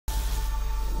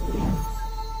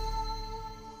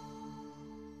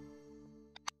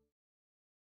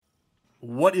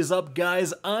What is up,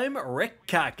 guys? I'm Rick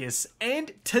Kakis,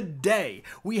 and today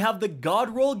we have the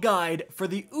God Roll Guide for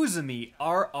the Uzume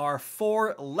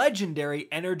RR4 Legendary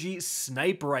Energy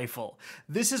Sniper Rifle.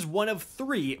 This is one of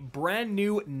 3 brand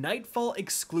new Nightfall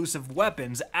exclusive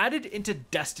weapons added into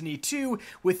Destiny 2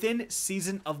 within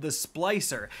Season of the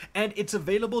Splicer, and it's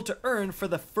available to earn for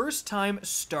the first time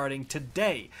starting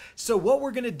today. So what we're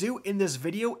going to do in this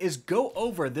video is go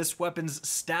over this weapon's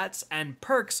stats and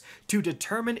perks to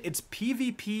determine its PvP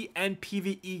and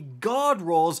PvE god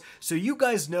rolls so you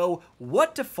guys know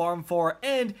what to farm for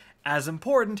and, as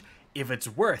important, if it's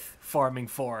worth farming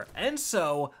for. And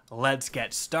so, let's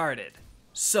get started.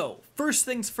 So, first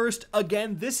things first,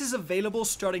 again, this is available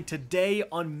starting today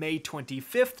on May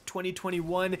 25th,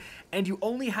 2021, and you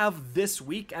only have this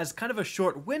week as kind of a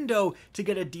short window to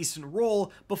get a decent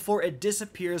roll before it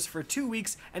disappears for 2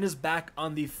 weeks and is back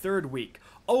on the 3rd week.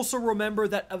 Also remember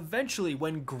that eventually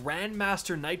when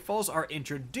Grandmaster Nightfalls are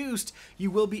introduced,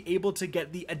 you will be able to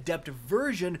get the Adept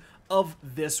version of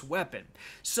this weapon.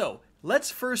 So, let's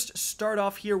first start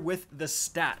off here with the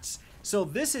stats. So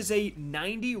this is a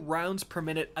 90 rounds per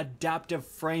minute adaptive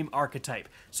frame archetype.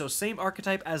 So same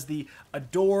archetype as the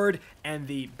Adored and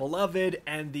the Beloved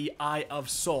and the Eye of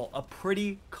Soul, a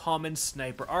pretty common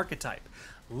sniper archetype.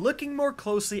 Looking more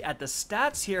closely at the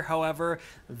stats here, however,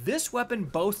 this weapon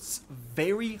boasts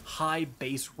very high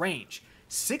base range.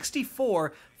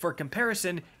 64, for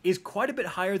comparison, is quite a bit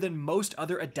higher than most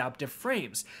other adaptive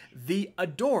frames. The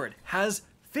Adored has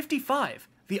 55.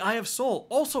 The Eye of Soul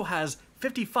also has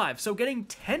 55, so getting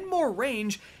 10 more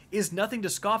range is nothing to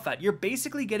scoff at. You're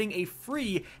basically getting a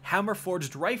free hammer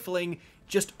forged rifling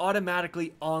just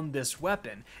automatically on this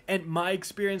weapon. And my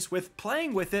experience with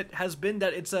playing with it has been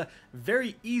that it's a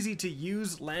very easy to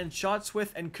use, land shots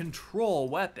with, and control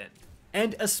weapon.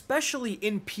 And especially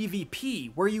in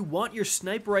PvP, where you want your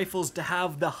sniper rifles to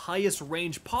have the highest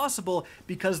range possible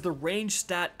because the range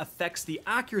stat affects the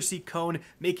accuracy cone,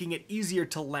 making it easier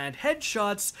to land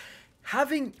headshots,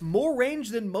 having more range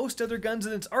than most other guns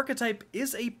in its archetype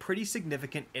is a pretty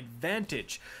significant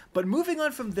advantage. But moving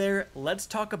on from there, let's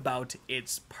talk about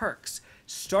its perks.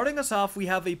 Starting us off, we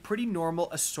have a pretty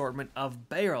normal assortment of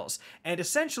barrels, and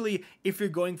essentially, if you're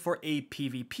going for a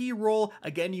PvP role,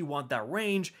 again, you want that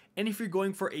range, and if you're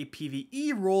going for a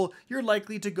PvE role, you're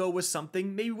likely to go with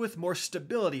something maybe with more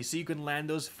stability, so you can land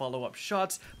those follow-up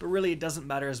shots, but really it doesn't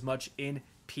matter as much in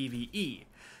PvE.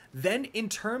 Then, in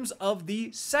terms of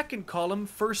the second column,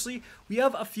 firstly, we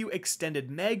have a few extended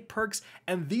mag perks,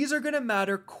 and these are going to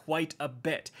matter quite a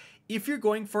bit. If you're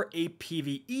going for a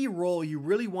PvE role, you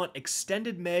really want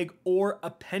extended mag or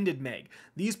appended mag.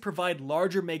 These provide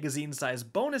larger magazine size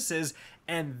bonuses,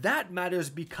 and that matters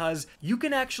because you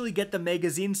can actually get the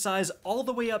magazine size all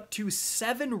the way up to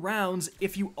 7 rounds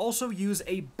if you also use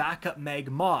a backup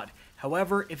mag mod.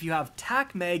 However, if you have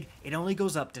tac mag, it only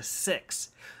goes up to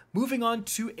 6. Moving on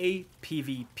to a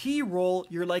PvP role,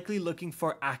 you're likely looking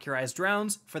for accurized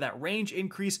rounds for that range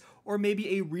increase or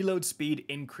maybe a reload speed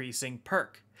increasing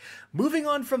perk. Moving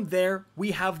on from there,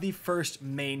 we have the first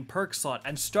main perk slot,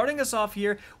 and starting us off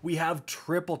here, we have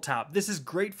Triple Tap. This is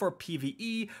great for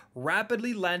PvE.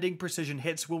 Rapidly landing precision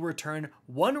hits will return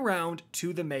 1 round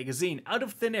to the magazine, out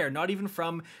of thin air, not even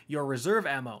from your reserve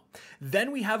ammo.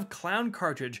 Then we have Clown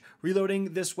Cartridge.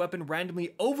 Reloading this weapon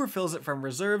randomly overfills it from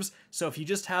reserves, so if you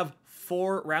just have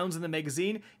 4 rounds in the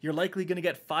magazine, you're likely going to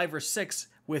get 5 or 6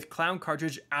 with Clown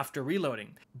Cartridge after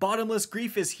reloading. Bottomless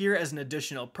Grief is here as an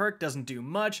additional perk, doesn't do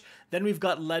much. Then we've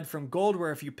got Lead from Gold,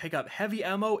 where if you pick up heavy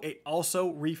ammo, it also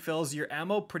refills your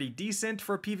ammo, pretty decent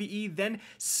for PvE. Then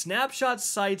Snapshot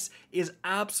Sights is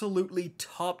absolutely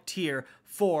top tier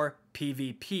for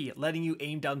PvP, letting you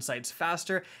aim down sights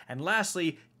faster. And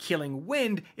lastly, Killing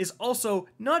Wind is also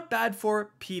not bad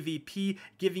for PvP,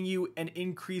 giving you an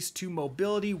increase to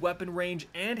mobility, weapon range,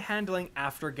 and handling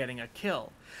after getting a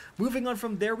kill. Moving on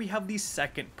from there, we have the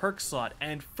second perk slot,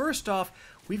 and first off,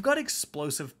 we've got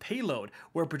Explosive Payload,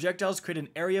 where projectiles create an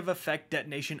area of effect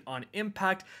detonation on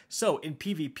impact. So in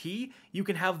PvP, you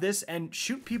can have this and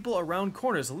shoot people around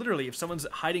corners. Literally, if someone's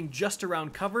hiding just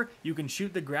around cover, you can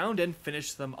shoot the ground and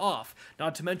finish them off.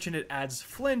 Not to mention it adds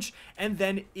flinch, and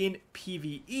then in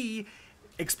PvE,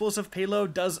 Explosive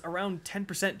Payload does around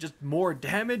 10% just more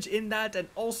damage in that, and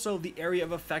also the area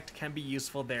of effect can be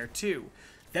useful there too.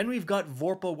 Then we've got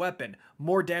Vorpal Weapon.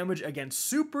 More damage against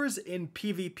supers in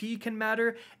PvP can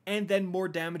matter, and then more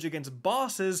damage against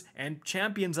bosses and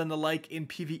champions and the like in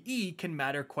PvE can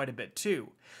matter quite a bit too.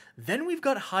 Then we've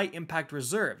got High Impact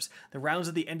Reserves. The rounds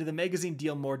at the end of the magazine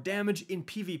deal more damage. In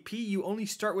PvP, you only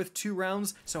start with 2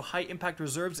 rounds, so High Impact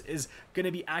Reserves is going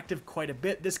to be active quite a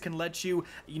bit. This can let you,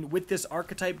 with this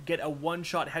archetype, get a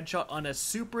one-shot headshot on a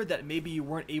super that maybe you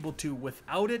weren't able to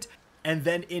without it. And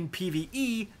then in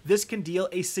PvE, this can deal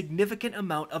a significant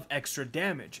amount of extra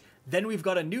damage. Then we've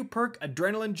got a new perk,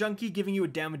 Adrenaline Junkie, giving you a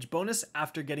damage bonus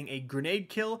after getting a grenade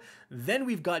kill. Then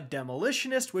we've got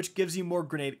Demolitionist, which gives you more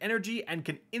grenade energy and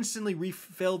can instantly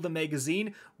refill the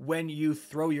magazine when you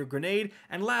throw your grenade.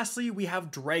 And lastly, we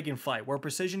have Dragonfly, where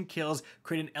precision kills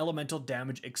create an elemental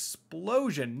damage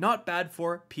explosion. Not bad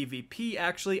for PvP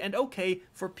actually, and okay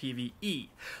for PvE.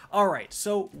 Alright,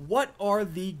 so what are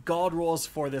the god rolls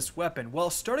for this weapon?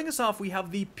 Well, starting us off, we have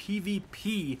the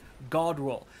PvP god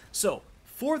roll. So,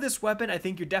 for this weapon, I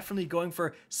think you're definitely going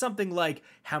for something like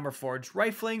Hammerforged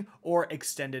Rifling, or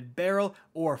Extended Barrel,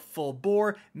 or Full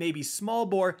Bore, maybe Small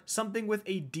Bore, something with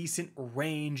a decent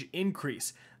range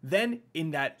increase. Then,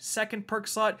 in that second perk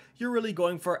slot, you're really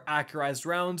going for Accurized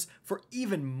Rounds. For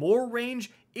even more range,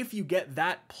 if you get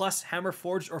that plus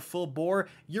Hammerforged or Full Bore,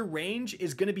 your range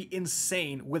is going to be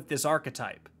insane with this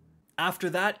archetype. After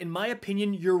that, in my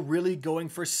opinion, you're really going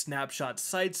for Snapshot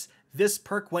Sights. This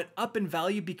perk went up in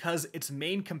value because its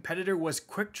main competitor was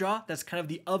Quick Draw. That's kind of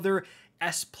the other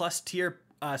S+ tier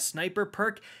sniper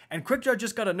perk, and Quick Draw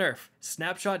just got a nerf.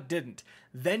 Snapshot didn't.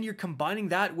 Then you're combining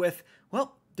that with,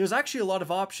 well, there's actually a lot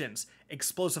of options.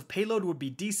 Explosive Payload would be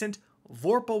decent,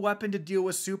 Vorpal Weapon to deal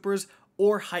with supers,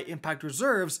 or High Impact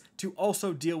Reserves to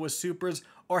also deal with supers,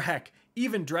 or heck,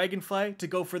 even Dragonfly to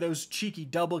go for those cheeky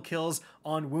double kills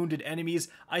on wounded enemies.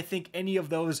 I think any of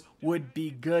those would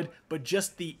be good, but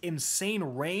just the insane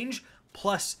range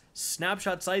plus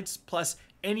Snapshot Sights plus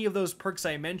any of those perks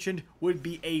I mentioned would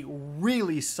be a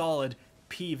really solid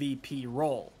PvP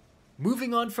roll.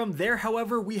 Moving on from there,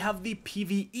 however, we have the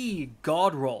PvE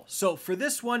god roll. So for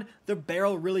this one, the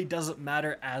barrel really doesn't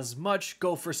matter as much.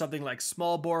 Go for something like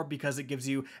Small Bore because it gives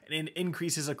you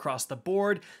increases across the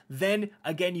board. Then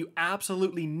again, you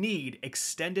absolutely need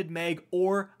Extended Mag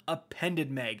or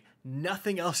Appended Mag.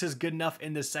 Nothing else is good enough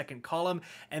in the second column.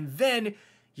 And then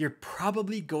you're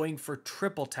probably going for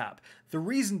Triple Tap. The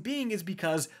reason being is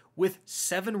because with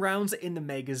 7 rounds in the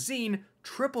magazine,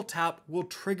 Triple Tap will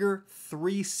trigger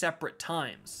 3 separate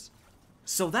times.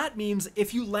 So that means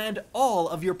if you land all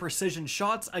of your precision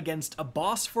shots against a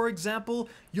boss, for example,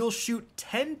 you'll shoot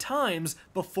 10 times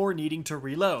before needing to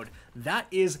reload. That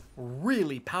is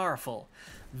really powerful.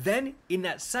 Then, in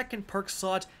that second perk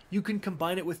slot, you can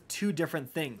combine it with 2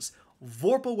 different things.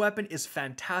 Vorpal Weapon is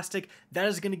fantastic. That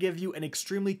is going to give you an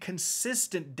extremely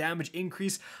consistent damage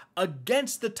increase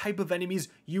against the type of enemies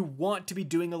you want to be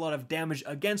doing a lot of damage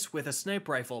against with a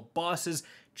sniper rifle. Bosses,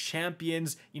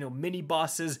 champions, mini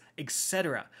bosses,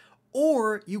 etc.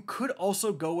 Or you could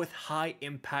also go with High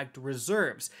Impact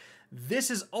Reserves. This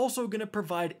is also going to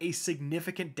provide a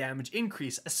significant damage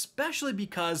increase, especially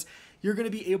because you're going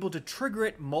to be able to trigger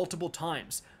it multiple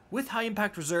times. With High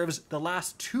Impact Reserves, the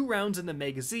last 2 rounds in the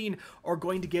magazine are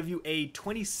going to give you a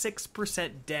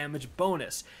 26% damage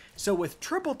bonus. So with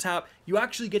Triple Tap, you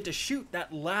actually get to shoot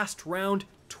that last round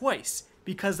twice,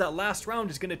 because that last round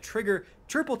is going to trigger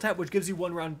Triple Tap, which gives you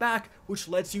 1 round back, which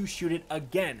lets you shoot it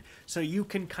again. So you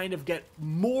can kind of get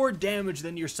more damage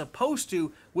than you're supposed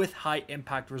to with High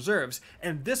Impact Reserves.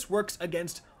 And this works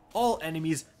against all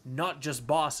enemies, not just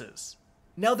bosses.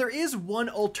 Now there is one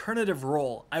alternative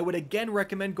roll. I would again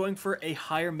recommend going for a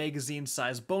higher magazine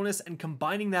size bonus and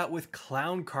combining that with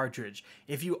Clown Cartridge.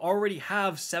 If you already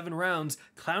have 7 rounds,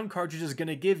 Clown Cartridge is going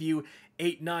to give you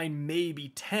 8, 9,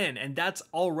 maybe 10, and that's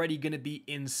already going to be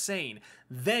insane.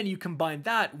 Then you combine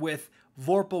that with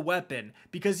Vorpal Weapon,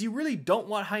 because you really don't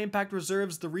want High Impact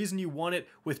Reserves. The reason you want it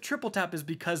with Triple Tap is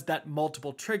because that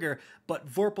multiple trigger, but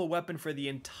Vorpal Weapon for the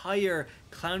entire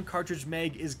Clown Cartridge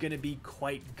mag is going to be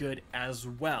quite good as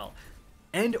well.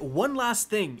 And one last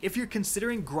thing, if you're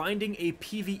considering grinding a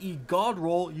PvE god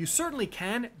roll, you certainly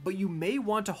can, but you may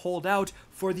want to hold out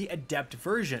for the Adept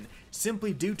version,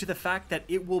 simply due to the fact that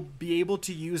it will be able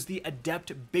to use the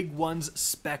Adept Big Ones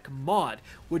spec mod,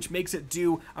 which makes it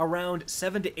do around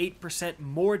 7 to 8%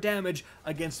 more damage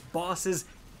against bosses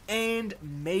and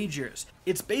majors.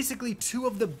 It's basically 2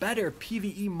 of the better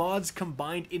PvE mods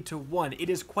combined into one. It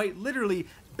is quite literally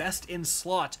best in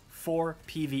slot for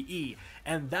PvE,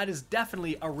 and that is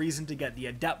definitely a reason to get the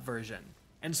Adept version.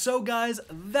 And so guys,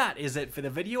 that is it for the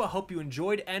video. I hope you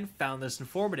enjoyed and found this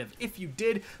informative. If you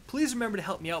did, please remember to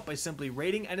help me out by simply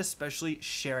rating and especially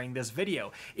sharing this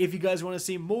video. If you guys want to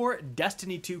see more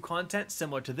Destiny 2 content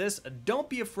similar to this, don't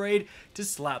be afraid to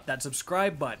slap that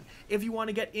subscribe button. If you want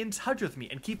to get in touch with me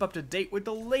and keep up to date with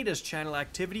the latest channel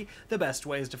activity, the best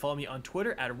way is to follow me on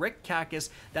Twitter at RickKakis.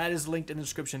 That is linked in the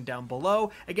description down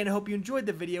below. Again, I hope you enjoyed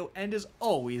the video, and as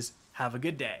always, have a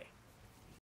good day.